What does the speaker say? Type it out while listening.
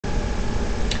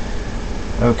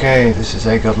Okay, this is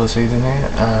A Godless Eden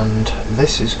here, and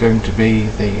this is going to be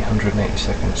the 180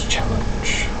 seconds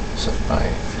challenge set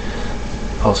by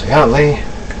PaulCHartleys.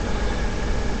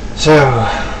 So,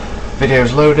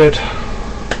 video's loaded.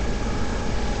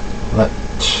 Let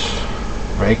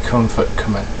Ray Comfort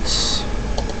commence.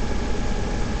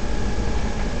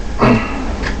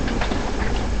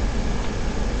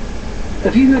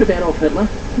 Have you heard of Adolf Hitler?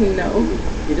 No.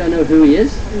 You don't know who he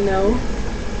is? No.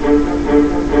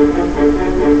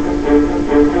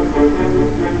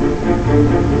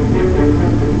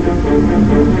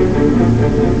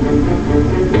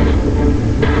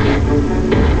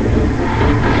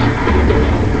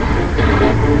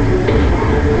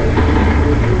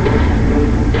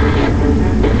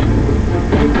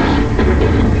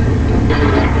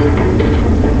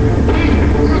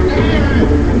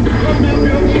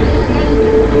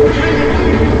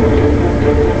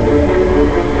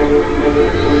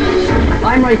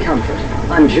 I'm Ray Comfort.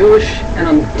 I'm Jewish, and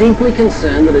I'm deeply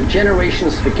concerned that a generation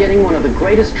is forgetting one of the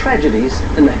greatest tragedies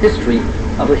in the history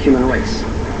of the human race.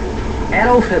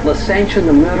 Adolf Hitler sanctioned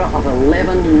the murder of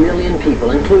 11 million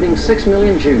people, including 6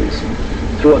 million Jews,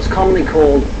 through what's commonly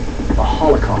called the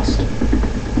Holocaust.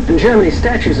 In Germany,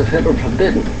 statues of Hitler are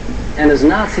forbidden, and his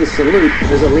Nazi salute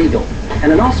is illegal.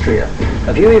 And in Austria,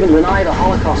 if you even deny the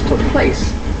Holocaust took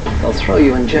place, they'll throw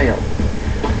you in jail.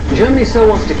 Germany still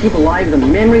wants to keep alive the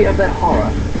memory of that horror.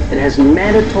 It has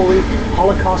mandatory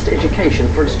Holocaust education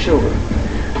for its children.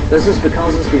 This is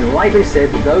because it's been rightly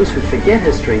said that those who forget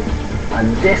history are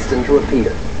destined to repeat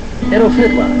it. Adolf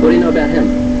Hitler, what do you know about him?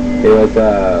 He was,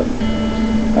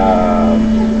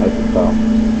 what's it called?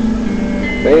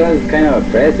 He was kind of a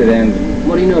president.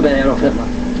 What do you know about Adolf Hitler?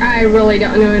 I really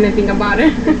don't know anything about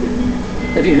it.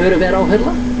 Have you heard of Adolf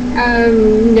Hitler?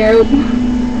 No.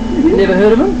 Never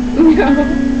heard of him?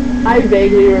 No. I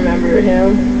vaguely remember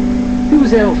him. Who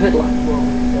was Adolf Hitler?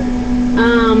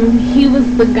 He was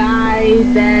the guy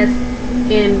that's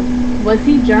was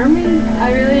he German?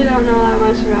 I really don't know that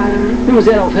much about him. Who was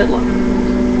Adolf Hitler?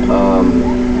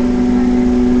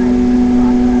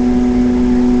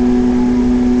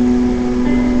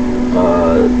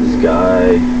 This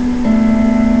guy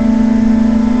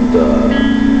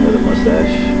with a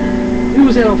mustache. Who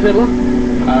was Adolf Hitler?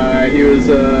 He was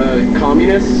a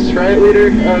communist, right, leader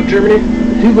of Germany?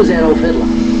 Who was Adolf Hitler?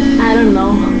 I don't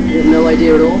know. You have no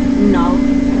idea at all? No.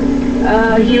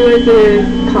 He was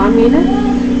a communist?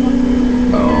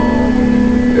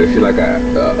 Is he like a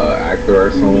actor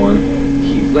or someone?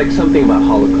 He's like something about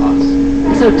Holocaust.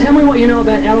 So tell me what you know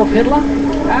about Adolf Hitler.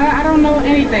 I don't know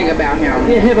anything about him.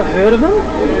 You ever heard of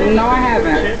him? No, I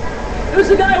haven't. Who's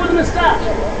the guy with the mustache?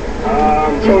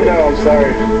 Oh no, I'm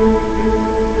sorry.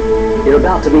 You're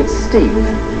about to meet Steve.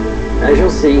 As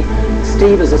you'll see,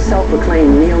 Steve is a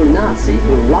self-proclaimed neo-Nazi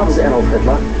who loves Adolf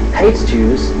Hitler, hates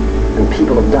Jews, and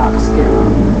people of dark skin.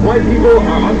 White people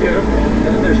are unfair,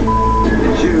 and there's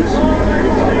the Jews.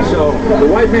 So the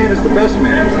white man is the best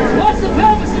man. What's the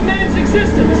purpose of man's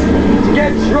existence? To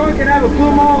get drunk and have a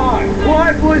blue mohawk.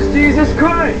 What was Jesus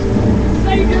Christ?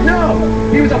 Savior? No,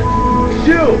 he was a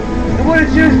Jew. And what did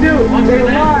Jews do? They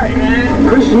lied.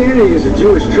 Christianity is a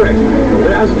Jewish trick, but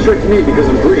it hasn't tricked me because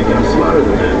I'm Greek and I'm smarter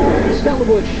than that. Spell the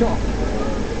word shop.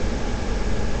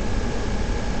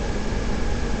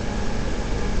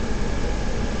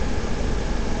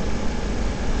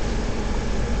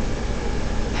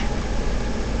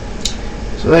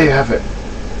 So there you have it.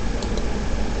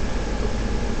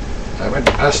 I went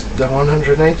past the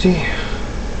 180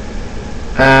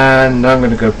 and now I'm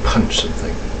going to go punch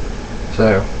something.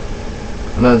 So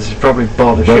I know this is probably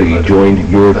bored. Buddy joined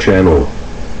your channel.